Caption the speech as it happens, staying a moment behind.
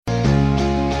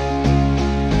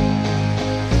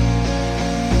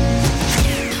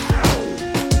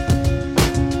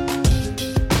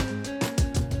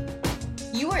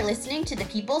to The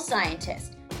People's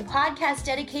Scientist, the podcast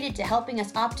dedicated to helping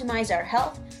us optimize our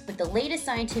health with the latest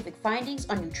scientific findings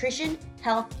on nutrition,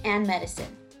 health, and medicine.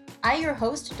 I, your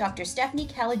host, Dr. Stephanie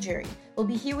Caligiuri, will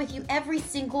be here with you every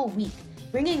single week,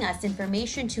 bringing us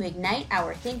information to ignite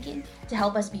our thinking to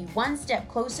help us be one step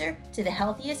closer to the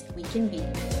healthiest we can be.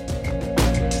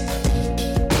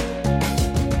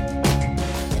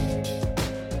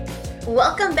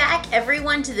 Welcome back,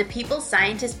 everyone, to the People's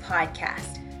Scientist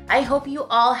podcast. I hope you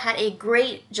all had a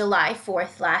great July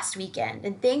 4th last weekend,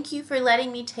 and thank you for letting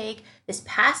me take this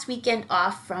past weekend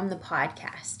off from the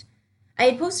podcast. I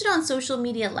had posted on social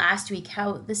media last week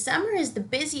how the summer is the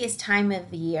busiest time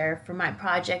of the year for my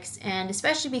projects, and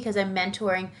especially because I'm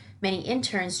mentoring many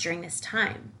interns during this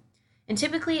time. And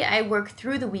typically I work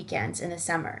through the weekends in the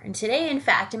summer, and today, in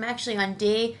fact, I'm actually on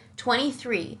day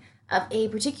 23 of a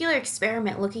particular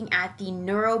experiment looking at the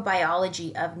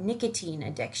neurobiology of nicotine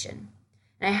addiction.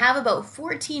 And I have about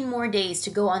 14 more days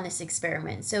to go on this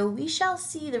experiment, so we shall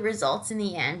see the results in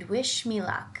the end. Wish me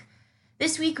luck.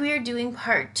 This week we are doing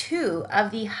part 2 of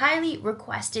the highly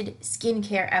requested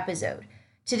skincare episode.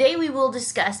 Today we will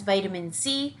discuss vitamin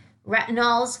C,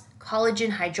 retinols,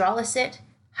 collagen hydrolysate,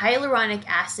 hyaluronic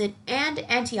acid, and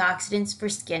antioxidants for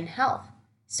skin health.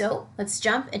 So let's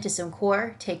jump into some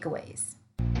core takeaways.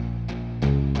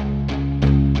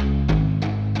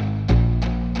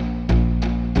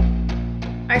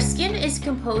 Our skin is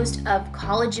composed of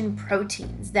collagen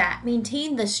proteins that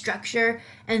maintain the structure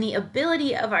and the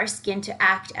ability of our skin to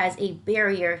act as a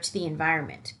barrier to the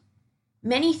environment.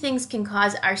 Many things can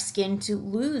cause our skin to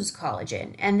lose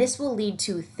collagen, and this will lead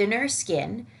to thinner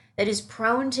skin that is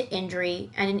prone to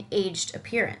injury and an aged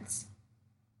appearance.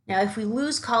 Now, if we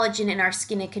lose collagen in our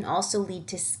skin, it can also lead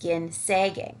to skin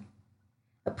sagging.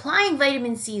 Applying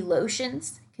vitamin C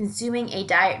lotions, consuming a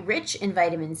diet rich in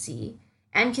vitamin C,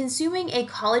 and consuming a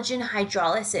collagen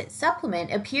hydrolysate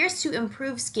supplement appears to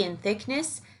improve skin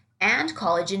thickness and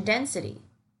collagen density.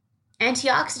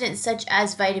 Antioxidants such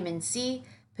as vitamin C,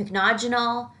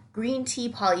 pycnogenol, green tea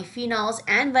polyphenols,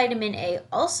 and vitamin A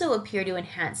also appear to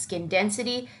enhance skin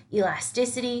density,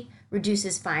 elasticity,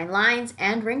 reduces fine lines,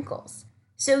 and wrinkles.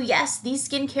 So yes, these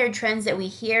skincare trends that we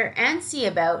hear and see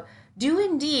about do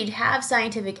indeed have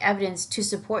scientific evidence to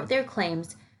support their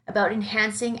claims about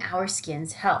enhancing our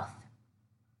skin's health.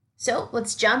 So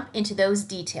let's jump into those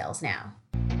details now.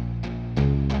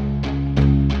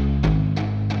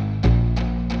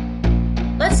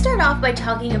 Let's start off by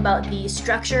talking about the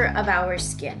structure of our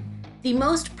skin. The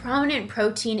most prominent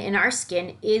protein in our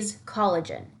skin is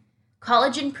collagen.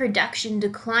 Collagen production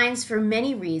declines for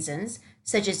many reasons,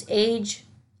 such as age,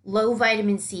 low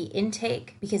vitamin C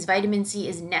intake, because vitamin C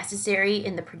is necessary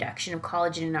in the production of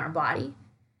collagen in our body.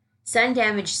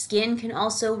 Sun-damaged skin can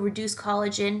also reduce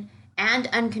collagen, and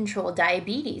uncontrolled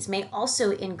diabetes may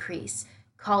also increase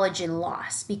collagen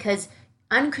loss because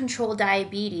uncontrolled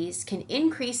diabetes can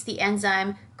increase the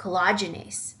enzyme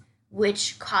collagenase,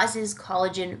 which causes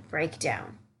collagen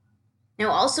breakdown. Now,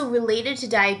 also related to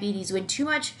diabetes, when too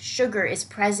much sugar is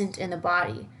present in the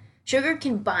body, sugar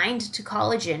can bind to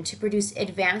collagen to produce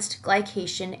advanced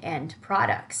glycation end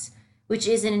products, which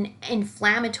is an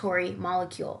inflammatory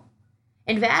molecule.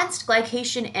 Advanced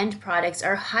glycation end products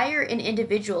are higher in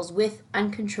individuals with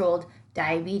uncontrolled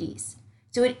diabetes.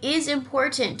 So it is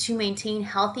important to maintain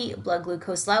healthy blood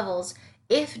glucose levels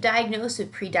if diagnosed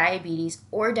with prediabetes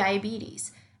or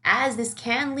diabetes, as this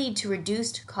can lead to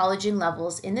reduced collagen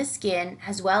levels in the skin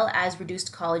as well as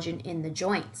reduced collagen in the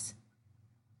joints.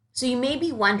 So you may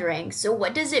be wondering, so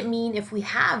what does it mean if we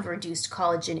have reduced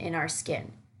collagen in our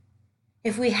skin?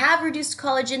 If we have reduced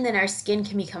collagen, then our skin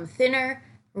can become thinner,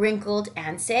 wrinkled,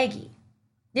 and saggy.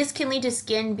 This can lead to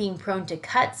skin being prone to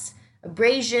cuts,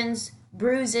 abrasions,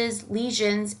 bruises,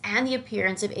 lesions, and the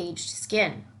appearance of aged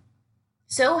skin.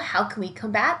 So how can we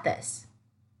combat this?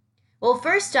 Well,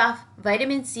 first off,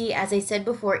 vitamin C, as I said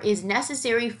before, is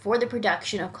necessary for the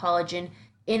production of collagen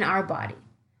in our body.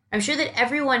 I'm sure that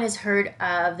everyone has heard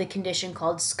of the condition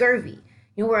called scurvy.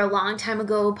 Where a long time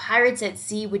ago, pirates at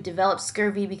sea would develop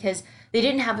scurvy because they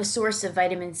didn't have a source of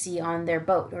vitamin C on their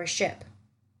boat or ship.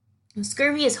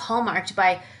 Scurvy is hallmarked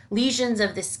by lesions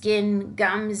of the skin,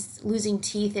 gums, losing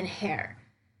teeth, and hair.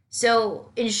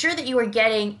 So ensure that you are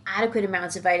getting adequate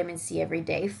amounts of vitamin C every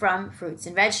day from fruits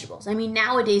and vegetables.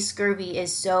 Nowadays scurvy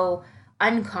is so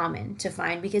uncommon to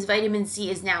find because vitamin C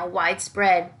is now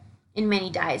widespread in many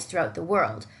diets throughout the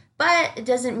world. But it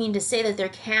doesn't mean to say that there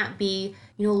can't be,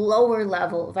 lower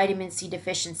level vitamin C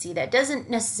deficiency that doesn't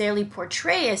necessarily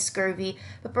portray as scurvy,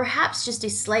 but perhaps just a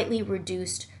slightly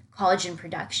reduced collagen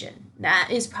production. That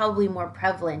is probably more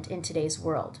prevalent in today's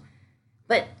world.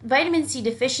 But vitamin C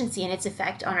deficiency and its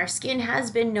effect on our skin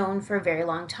has been known for a very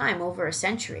long time, over a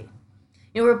century.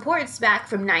 Reports back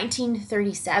from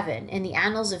 1937 in the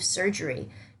Annals of Surgery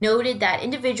noted that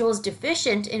individuals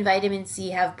deficient in vitamin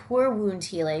C have poor wound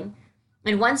healing,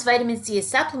 and once vitamin C is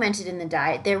supplemented in the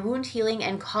diet, their wound healing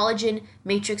and collagen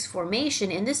matrix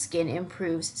formation in the skin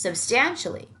improves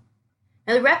substantially.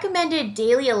 Now, the recommended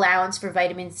daily allowance for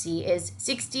vitamin C is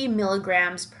 60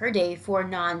 milligrams per day for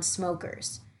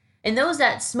non-smokers. And those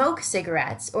that smoke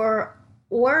cigarettes or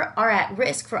are at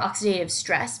risk for oxidative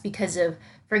stress because of,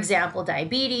 for example,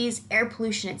 diabetes, air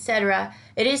pollution, etc.,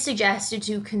 it is suggested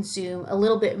to consume a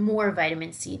little bit more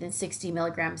vitamin C than 60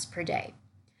 milligrams per day.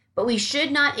 But we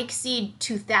should not exceed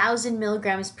 2,000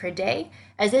 milligrams per day,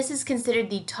 as this is considered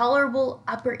the tolerable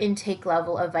upper intake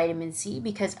level of vitamin C,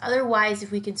 because otherwise,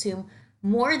 if we consume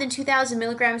more than 2,000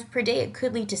 milligrams per day, it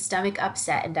could lead to stomach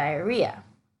upset and diarrhea.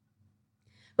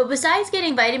 But besides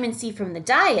getting vitamin C from the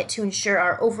diet to ensure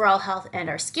our overall health and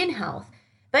our skin health,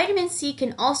 vitamin C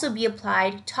can also be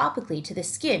applied topically to the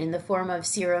skin in the form of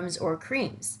serums or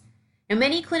creams. Now,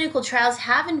 many clinical trials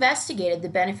have investigated the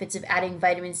benefits of adding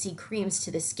vitamin C creams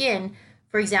to the skin,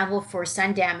 for example, for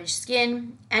sun-damaged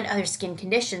skin and other skin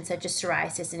conditions such as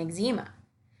psoriasis and eczema.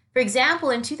 For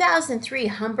example, in 2003,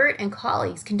 Humbert and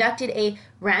colleagues conducted a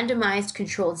randomized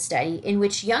controlled study in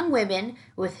which young women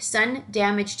with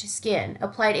sun-damaged skin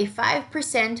applied a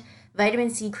 5% vitamin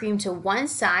C cream to one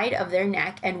side of their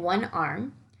neck and one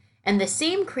arm, and the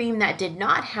same cream that did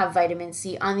not have vitamin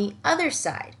C on the other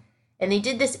side. And they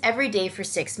did this every day for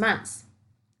 6 months.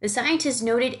 The scientists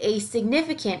noted a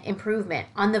significant improvement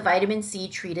on the vitamin C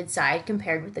treated side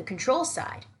compared with the control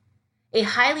side, a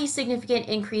highly significant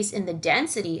increase in the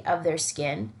density of their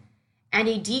skin, and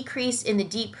a decrease in the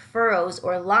deep furrows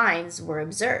or lines were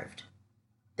observed.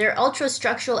 Their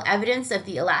ultrastructural evidence of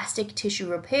the elastic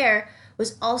tissue repair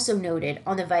was also noted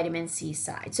on the vitamin C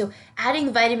side. So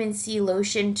adding vitamin C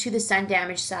lotion to the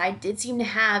sun-damaged side did seem to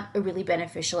have a really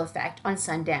beneficial effect on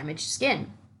sun-damaged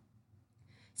skin.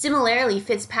 Similarly,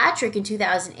 Fitzpatrick in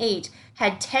 2008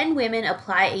 had 10 women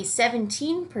apply a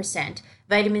 17%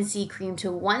 vitamin C cream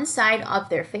to one side of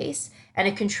their face and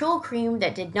a control cream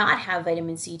that did not have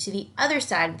vitamin C to the other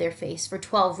side of their face for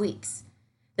 12 weeks.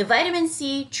 The vitamin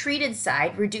C treated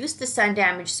side reduced the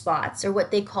sun-damaged spots, or what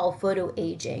they call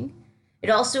photoaging. It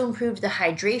also improved the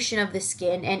hydration of the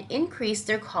skin and increased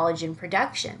their collagen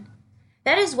production.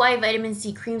 That is why vitamin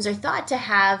C creams are thought to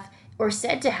have or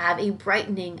said to have a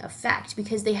brightening effect,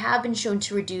 because they have been shown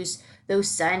to reduce those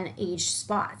sun-aged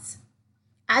spots.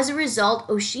 As a result,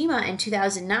 Oshima in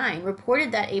 2009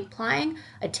 reported that applying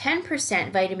a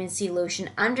 10% vitamin C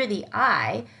lotion under the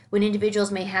eye, when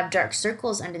individuals may have dark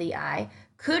circles under the eye,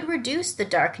 could reduce the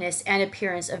darkness and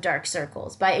appearance of dark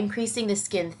circles by increasing the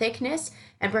skin thickness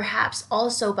and perhaps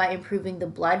also by improving the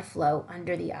blood flow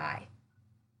under the eye.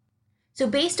 So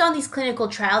based on these clinical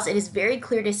trials, it is very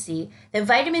clear to see that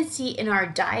vitamin C in our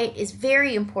diet is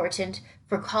very important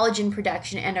for collagen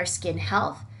production and our skin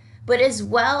health. But as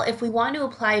well, if we want to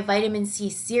apply vitamin C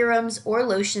serums or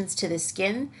lotions to the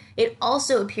skin, it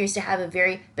also appears to have a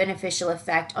very beneficial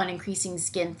effect on increasing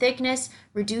skin thickness,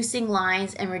 reducing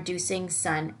lines, and reducing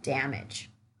sun damage.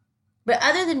 But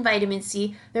other than vitamin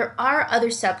C, there are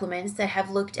other supplements that have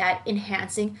looked at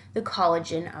enhancing the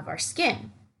collagen of our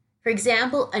skin. For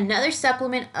example, another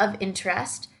supplement of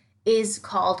interest is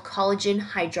called collagen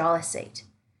hydrolysate,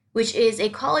 which is a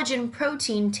collagen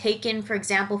protein taken, for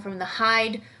example, from the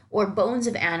hide or bones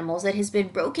of animals that has been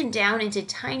broken down into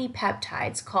tiny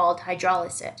peptides called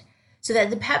hydrolysate, so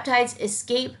that the peptides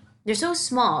escape. They're so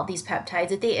small, these peptides,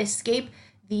 that they escape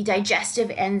the digestive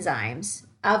enzymes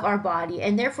of our body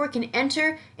and therefore can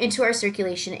enter into our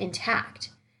circulation intact.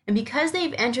 And because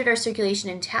they've entered our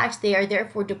circulation intact, they are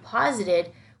therefore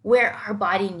deposited where our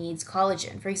body needs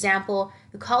collagen. For example,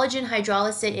 the collagen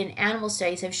hydrolysate in animal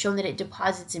studies have shown that it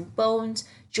deposits in bones,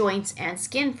 joints, and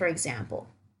skin, for example.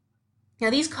 Now,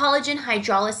 these collagen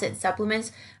hydrolysate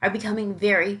supplements are becoming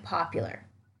very popular.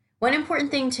 One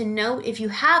important thing to note, if you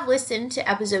have listened to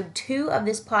episode 2 of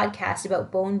this podcast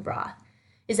about bone broth,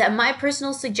 is that my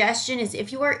personal suggestion is,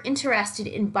 if you are interested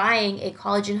in buying a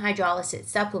collagen hydrolysate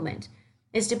supplement,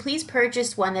 is to please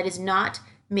purchase one that is not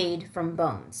made from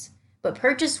bones, but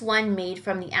purchase one made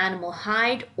from the animal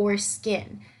hide or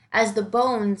skin, as the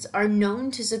bones are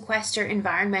known to sequester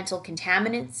environmental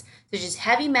contaminants such as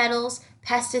heavy metals,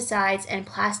 pesticides, and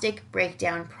plastic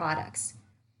breakdown products.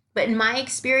 But in my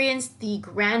experience, the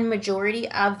grand majority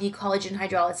of the collagen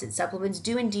hydrolysate supplements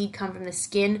do indeed come from the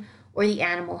skin or the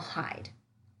animal hide.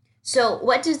 So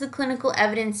what does the clinical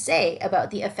evidence say about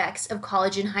the effects of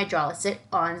collagen hydrolysate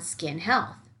on skin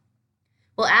health?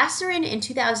 Well, Asarin in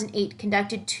 2008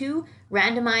 conducted 2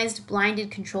 randomized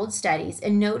blinded controlled studies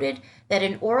and noted that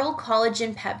an oral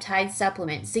collagen peptide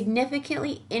supplement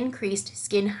significantly increased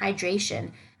skin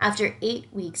hydration after 8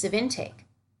 weeks of intake.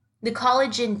 The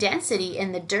collagen density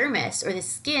in the dermis or the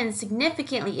skin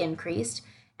significantly increased,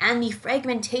 and the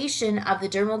fragmentation of the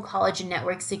dermal collagen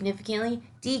network significantly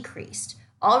decreased,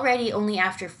 already only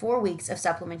after 4 weeks of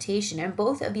supplementation, and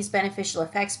both of these beneficial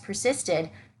effects persisted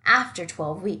after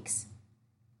 12 weeks.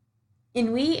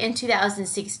 Inouye in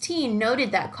 2016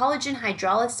 noted that collagen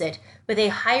hydrolysate with a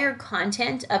higher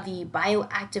content of the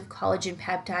bioactive collagen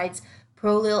peptides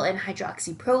prolyl and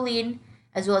hydroxyproline,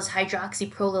 as well as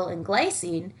hydroxyprolyl and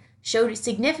glycine, showed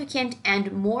significant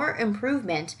and more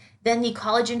improvement than the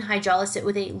collagen hydrolysate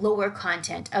with a lower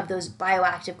content of those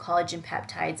bioactive collagen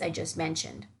peptides I just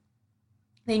mentioned.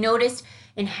 They noticed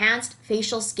enhanced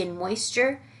facial skin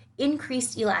moisture,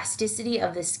 increased elasticity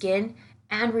of the skin,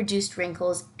 and reduced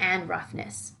wrinkles and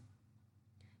roughness.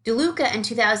 DeLuca in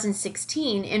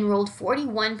 2016 enrolled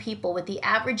 41 people with the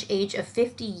average age of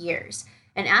 50 years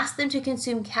and asked them to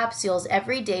consume capsules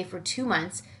every day for 2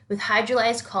 months with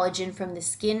hydrolyzed collagen from the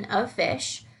skin of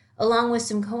fish, along with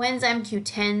some coenzyme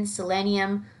Q10,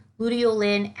 selenium,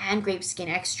 luteolin, and grape skin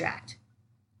extract.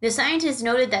 The scientists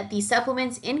noted that these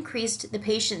supplements increased the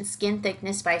patient's skin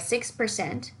thickness by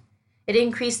 6%, it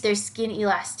increased their skin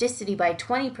elasticity by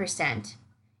 20%,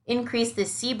 increased the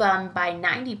sebum by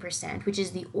 90%, which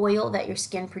is the oil that your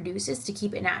skin produces to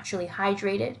keep it naturally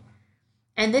hydrated.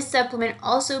 And this supplement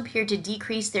also appeared to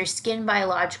decrease their skin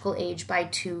biological age by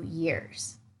 2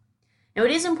 years. Now,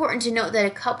 it is important to note that a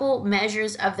couple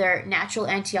measures of their natural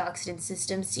antioxidant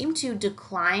system seem to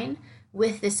decline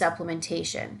with the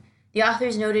supplementation. The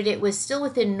authors noted it was still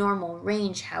within normal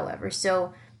range, however,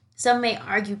 so some may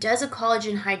argue, does a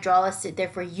collagen hydrolysate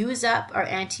therefore use up our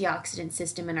antioxidant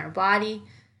system in our body?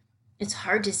 It's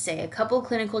hard to say. A couple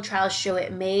clinical trials show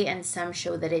it may, and some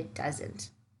show that it doesn't.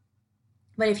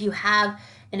 But if you have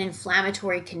an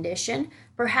inflammatory condition,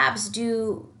 perhaps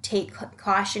do take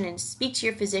caution and speak to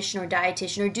your physician or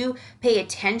dietitian, or do pay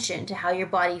attention to how your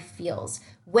body feels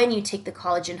when you take the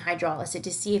collagen hydrolysate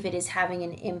to see if it is having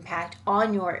an impact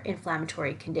on your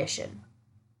inflammatory condition.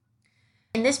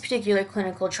 In this particular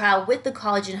clinical trial with the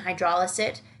collagen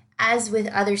hydrolysate, as with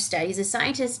other studies, the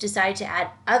scientists decided to add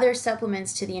other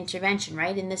supplements to the intervention,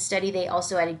 right? In this study, they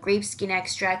also added grape skin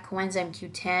extract, coenzyme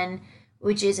Q10,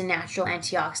 which is a natural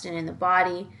antioxidant in the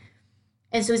body.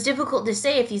 And so it's difficult to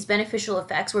say if these beneficial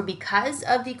effects were because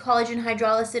of the collagen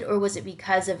hydrolysate, or was it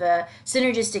because of a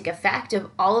synergistic effect of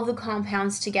all of the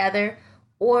compounds together,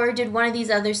 or did one of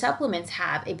these other supplements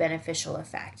have a beneficial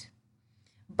effect?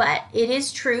 But it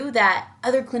is true that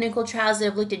other clinical trials that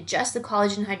have looked at just the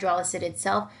collagen hydrolysate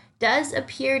itself does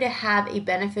appear to have a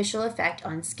beneficial effect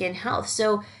on skin health.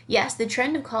 So yes, the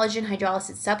trend of collagen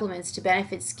hydrolysate supplements to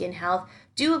benefit skin health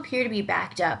do appear to be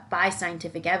backed up by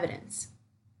scientific evidence.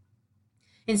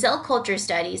 In cell culture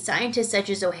studies, scientists such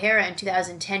as O'Hara in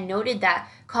 2010 noted that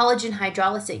collagen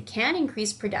hydrolysate can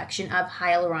increase production of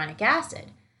hyaluronic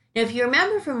acid. Now, if you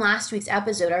remember from last week's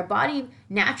episode, our body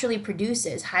naturally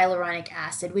produces hyaluronic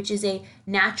acid, which is a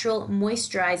natural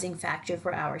moisturizing factor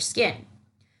for our skin.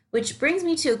 Which brings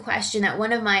me to a question that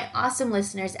one of my awesome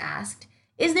listeners asked: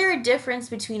 is there a difference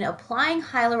between applying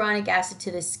hyaluronic acid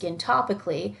to the skin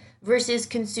topically versus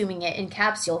consuming it in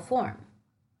capsule form?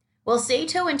 Well,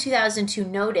 Sato in 2002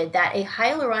 noted that a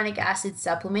hyaluronic acid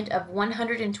supplement of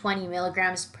 120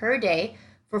 milligrams per day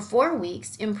for 4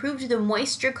 weeks improved the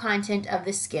moisture content of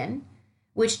the skin,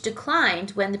 which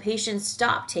declined when the patient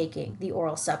stopped taking the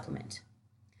oral supplement.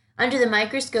 Under the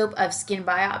microscope of skin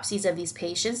biopsies of these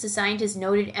patients, the scientists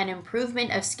noted an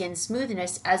improvement of skin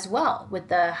smoothness as well with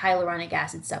the hyaluronic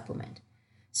acid supplement.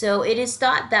 So it is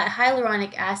thought that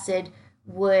hyaluronic acid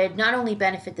would not only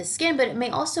benefit the skin, but it may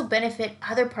also benefit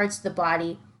other parts of the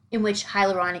body in which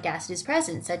hyaluronic acid is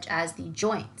present, such as the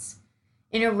joints.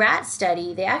 In a rat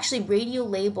study, they actually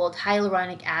radio-labeled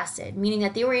hyaluronic acid, meaning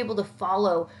that they were able to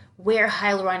follow where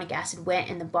hyaluronic acid went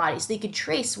in the body, so they could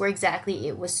trace where exactly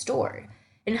it was stored.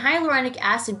 And hyaluronic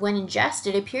acid, when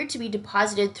ingested, appeared to be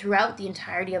deposited throughout the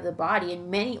entirety of the body in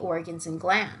many organs and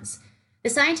glands. The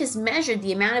scientists measured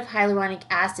the amount of hyaluronic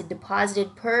acid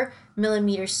deposited per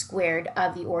millimeter squared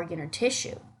of the organ or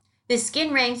tissue. The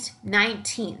skin ranked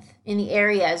 19th in the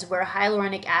areas where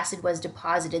hyaluronic acid was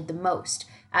deposited the most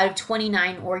out of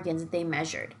 29 organs that they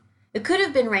measured. It could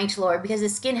have been ranked lower because the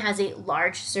skin has a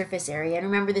large surface area, and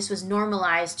remember, this was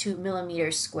normalized to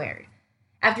millimeters squared.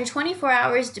 After 24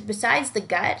 hours, besides the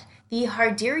gut, the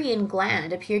Harderian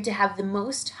gland appeared to have the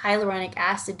most hyaluronic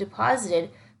acid deposited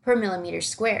per millimeter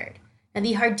squared. And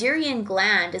the Harderian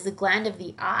gland is a gland of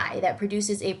the eye that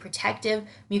produces a protective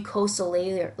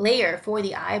mucosal layer for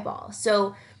the eyeball.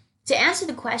 So, to answer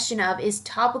the question of is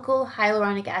topical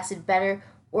hyaluronic acid better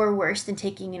or worse than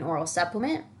taking an oral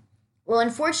supplement? Well,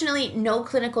 unfortunately, no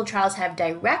clinical trials have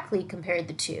directly compared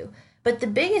the two, but the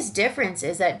biggest difference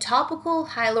is that topical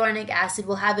hyaluronic acid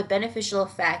will have a beneficial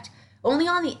effect only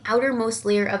on the outermost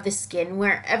layer of the skin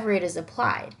wherever it is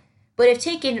applied. But if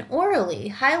taken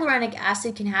orally, hyaluronic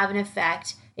acid can have an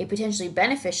effect, a potentially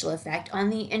beneficial effect, on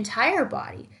the entire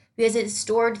body because it's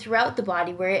stored throughout the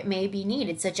body where it may be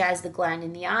needed, such as the gland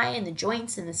in the eye and the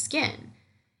joints and the skin.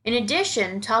 In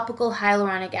addition, topical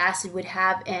hyaluronic acid would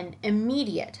have an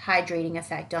immediate hydrating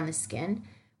effect on the skin,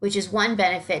 which is one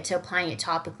benefit to applying it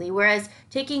topically, whereas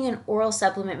taking an oral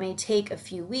supplement may take a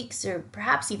few weeks or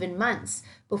perhaps even months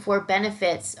before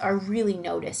benefits are really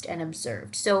noticed and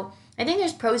observed. So I think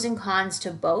there's pros and cons to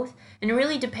both, and it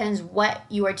really depends what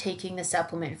you are taking the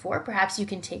supplement for. Perhaps you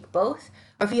can take both,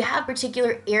 or if you have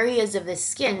particular areas of the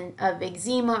skin of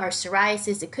eczema or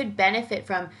psoriasis, it could benefit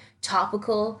from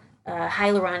topical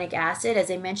hyaluronic acid,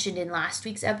 as I mentioned in last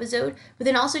week's episode, but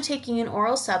then also taking an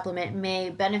oral supplement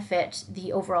may benefit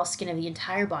the overall skin of the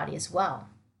entire body as well.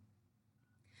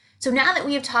 So now that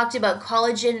we have talked about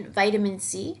collagen, vitamin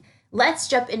C, let's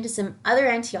jump into some other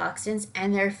antioxidants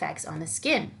and their effects on the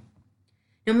skin.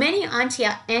 Now, many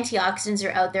antioxidants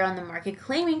are out there on the market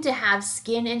claiming to have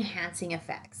skin-enhancing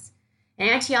effects. And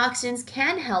antioxidants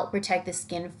can help protect the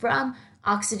skin from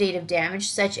oxidative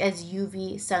damage such as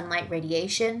UV sunlight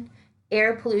radiation,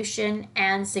 air pollution,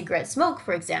 and cigarette smoke,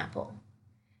 for example.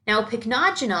 Now,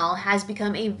 pycnogenol has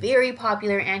become a very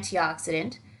popular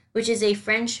antioxidant, which is a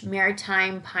French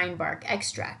maritime pine bark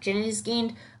extract, and it has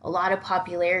gained a lot of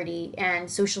popularity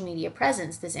and social media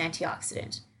presence, this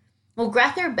antioxidant. Well,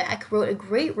 Greta Beck wrote a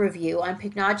great review on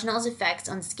pycnogenol's effects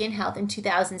on skin health in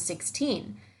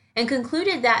 2016 and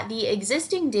concluded that the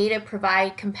existing data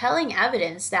provide compelling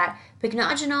evidence that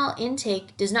pycnogenol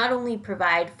intake does not only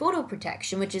provide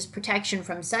photoprotection, which is protection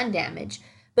from sun damage,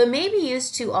 but may be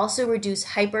used to also reduce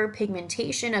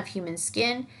hyperpigmentation of human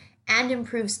skin and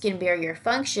improve skin barrier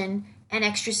function and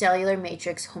extracellular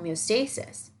matrix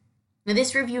homeostasis. Now,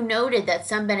 this review noted that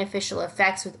some beneficial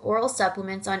effects with oral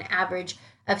supplements on average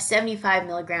of 75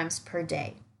 milligrams per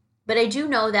day. But I do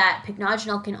know that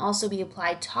pycnogenol can also be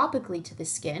applied topically to the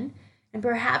skin and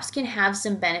perhaps can have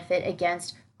some benefit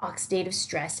against oxidative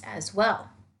stress as well.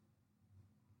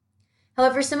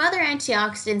 However, some other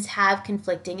antioxidants have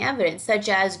conflicting evidence, such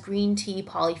as green tea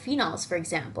polyphenols, for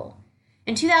example.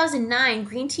 In 2009,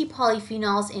 green tea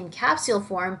polyphenols in capsule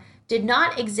form did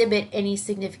not exhibit any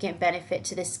significant benefit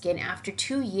to the skin after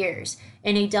 2 years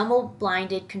in a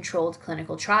double-blinded controlled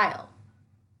clinical trial.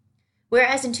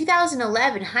 Whereas in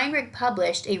 2011, Heinrich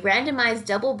published a randomized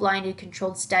double-blinded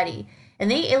controlled study,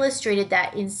 and they illustrated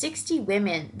that in 60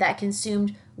 women that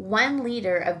consumed 1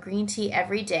 liter of green tea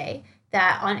every day,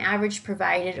 that on average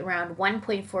provided around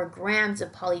 1.4 grams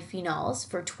of polyphenols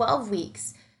for 12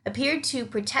 weeks, appeared to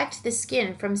protect the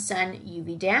skin from sun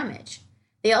UV damage.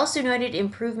 They also noted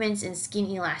improvements in skin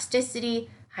elasticity,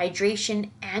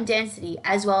 hydration, and density,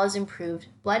 as well as improved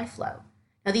blood flow.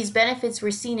 Now, these benefits were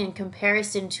seen in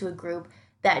comparison to a group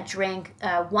that drank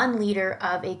 1 liter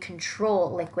of a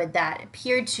control liquid that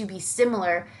appeared to be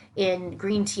similar in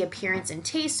green tea appearance and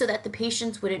taste, so that the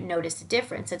patients wouldn't notice a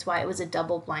difference. That's why it was a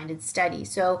double-blinded study.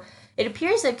 So it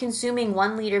appears that consuming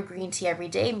 1 liter green tea every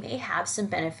day may have some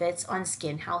benefits on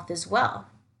skin health as well.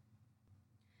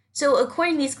 So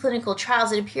according to these clinical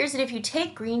trials, it appears that if you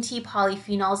take green tea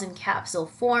polyphenols in capsule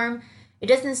form, it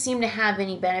doesn't seem to have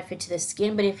any benefit to the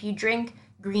skin, but if you drink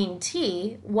green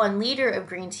tea, 1 liter of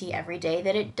green tea every day,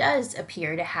 that it does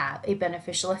appear to have a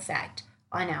beneficial effect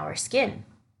on our skin.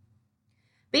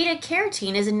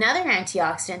 Beta-carotene is another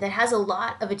antioxidant that has a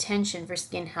lot of attention for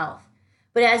skin health.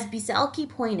 But as Bisalki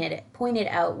pointed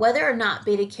out, whether or not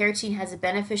beta-carotene has a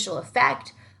beneficial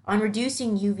effect on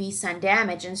reducing UV sun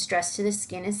damage and stress to the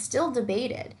skin is still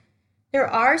debated. There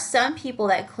are some people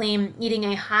that claim eating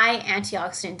a high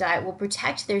antioxidant diet will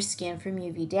protect their skin from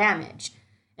UV damage.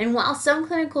 And while some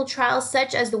clinical trials,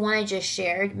 such as the one I just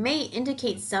shared, may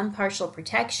indicate some partial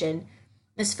protection,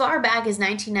 as far back as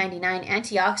 1999,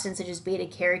 antioxidants such as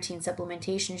beta-carotene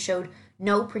supplementation showed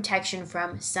no protection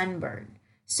from sunburn.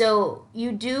 So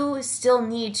you do still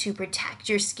need to protect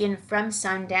your skin from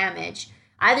sun damage,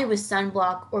 either with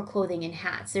sunblock or clothing and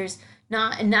hats. There's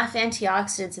not enough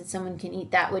antioxidants that someone can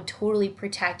eat that would totally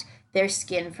protect their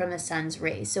skin from the sun's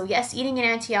rays. So yes, eating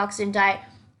an antioxidant diet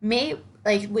may,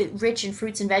 with rich in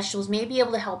fruits and vegetables, may be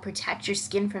able to help protect your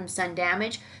skin from sun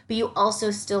damage, but you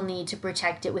also still need to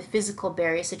protect it with physical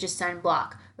barriers such as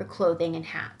sunblock or clothing and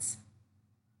hats.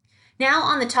 Now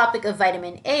on the topic of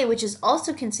vitamin A, which is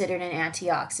also considered an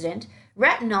antioxidant,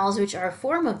 retinols, which are a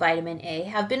form of vitamin A,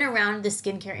 have been around in the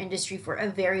skincare industry for a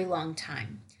very long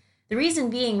time. The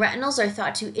reason being, retinols are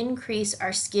thought to increase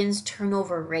our skin's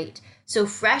turnover rate, so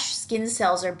fresh skin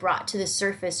cells are brought to the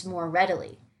surface more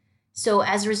readily. So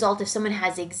as a result, if someone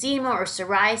has eczema or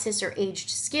psoriasis or aged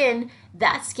skin,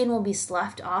 that skin will be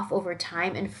sloughed off over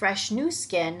time and fresh new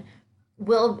skin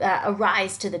will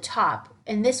arise to the top,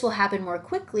 and this will happen more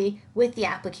quickly with the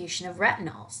application of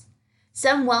retinols.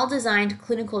 Some well-designed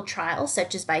clinical trials,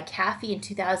 such as by CAFE in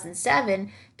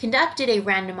 2007, conducted a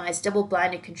randomized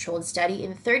double-blinded controlled study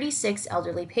in 36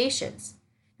 elderly patients.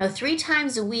 Now, 3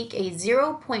 times a week, a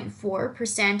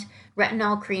 0.4%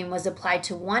 retinol cream was applied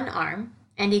to one arm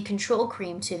and a control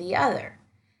cream to the other.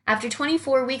 After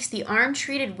 24 weeks, the arm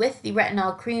treated with the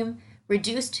retinol cream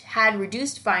had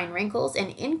reduced fine wrinkles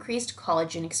and increased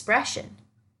collagen expression.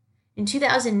 In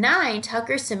 2009,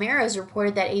 Tucker Samaras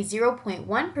reported that a 0.1%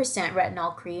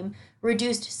 retinol cream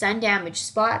reduced sun-damaged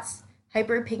spots,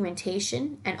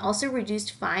 hyperpigmentation, and also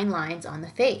reduced fine lines on the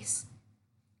face.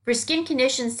 For skin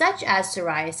conditions such as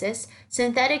psoriasis,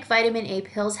 synthetic vitamin A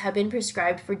pills have been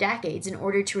prescribed for decades in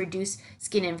order to reduce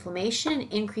skin inflammation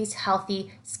and increase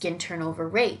healthy skin turnover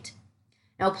rate.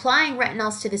 Now, applying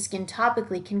retinols to the skin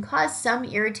topically can cause some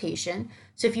irritation,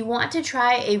 so if you want to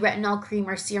try a retinol cream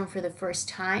or serum for the first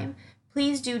time,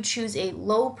 please do choose a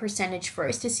low percentage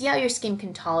first to see how your skin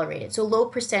can tolerate it. So low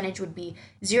percentage would be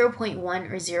 0.1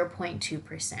 or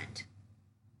 0.2%.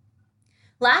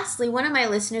 Lastly, one of my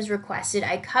listeners requested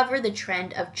I cover the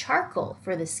trend of charcoal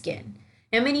for the skin.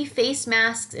 Now, many face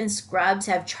masks and scrubs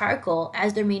have charcoal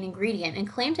as their main ingredient and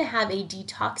claim to have a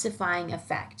detoxifying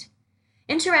effect.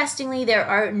 Interestingly, there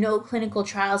are no clinical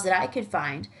trials that I could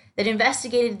find that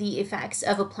investigated the effects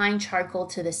of applying charcoal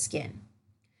to the skin.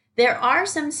 There are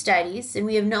some studies, and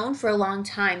we have known for a long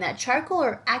time that charcoal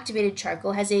or activated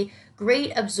charcoal has a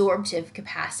great absorptive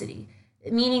capacity,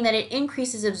 meaning that it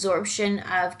increases absorption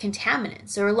of contaminants.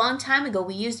 So a long time ago,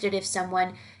 we used it if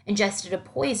someone ingested a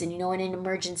poison, in an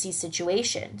emergency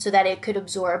situation, so that it could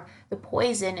absorb the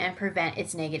poison and prevent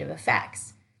its negative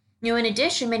effects. In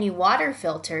addition, many water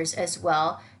filters as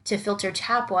well to filter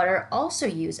tap water also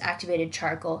use activated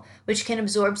charcoal, which can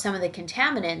absorb some of the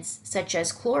contaminants such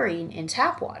as chlorine in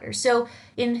tap water. So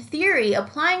in theory,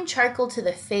 applying charcoal to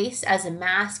the face as a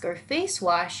mask or face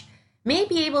wash may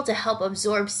be able to help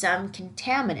absorb some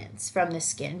contaminants from the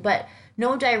skin, but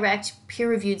no direct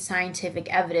peer-reviewed scientific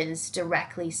evidence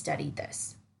directly studied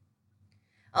this.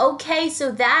 Okay,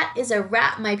 so that is a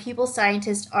wrap, my People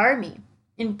Scientist Army.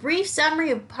 In brief summary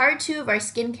of part 2 of our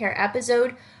skincare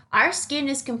episode, our skin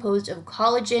is composed of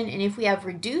collagen, and if we have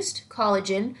reduced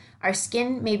collagen, our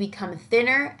skin may become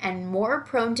thinner and more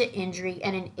prone to injury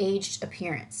and an aged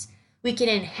appearance. We can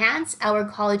enhance our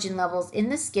collagen levels in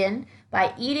the skin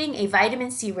by eating a vitamin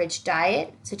C-rich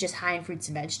diet, such as high in fruits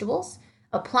and vegetables,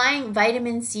 applying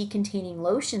vitamin C containing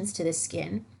lotions to the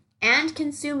skin, and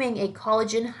consuming a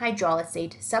collagen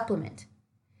hydrolysate supplement.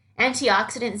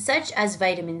 Antioxidants such as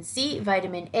vitamin C,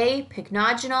 vitamin A,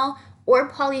 pycnogenol, or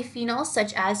polyphenols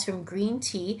such as from green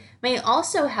tea may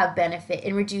also have benefit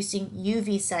in reducing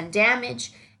UV sun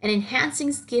damage and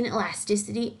enhancing skin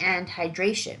elasticity and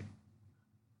hydration.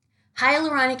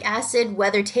 Hyaluronic acid,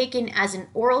 whether taken as an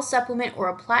oral supplement or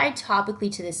applied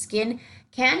topically to the skin,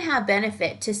 can have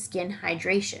benefit to skin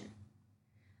hydration.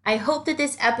 I hope that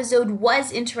this episode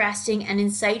was interesting and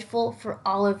insightful for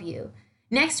all of you.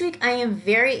 Next week, I am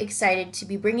very excited to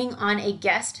be bringing on a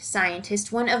guest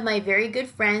scientist, one of my very good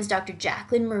friends, Dr.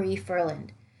 Jacqueline Marie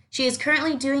Ferland. She is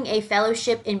currently doing a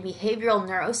fellowship in behavioral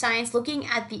neuroscience looking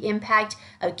at the impact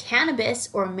of cannabis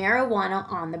or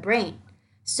marijuana on the brain.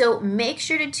 So make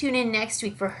sure to tune in next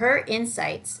week for her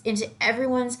insights into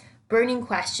everyone's burning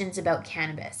questions about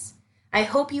cannabis. I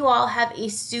hope you all have a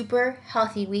super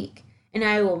healthy week, and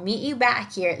I will meet you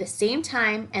back here at the same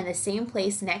time and the same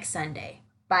place next Sunday.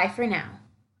 Bye for now.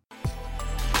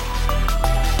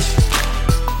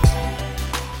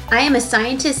 I am a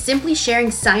scientist simply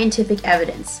sharing scientific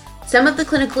evidence. Some of the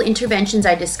clinical interventions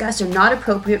I discuss are not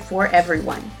appropriate for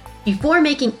everyone. Before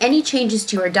making any changes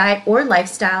to your diet or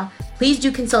lifestyle, please do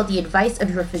consult the advice of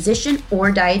your physician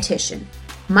or dietitian.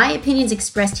 My opinions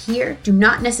expressed here do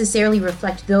not necessarily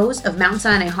reflect those of Mount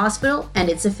Sinai Hospital and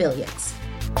its affiliates.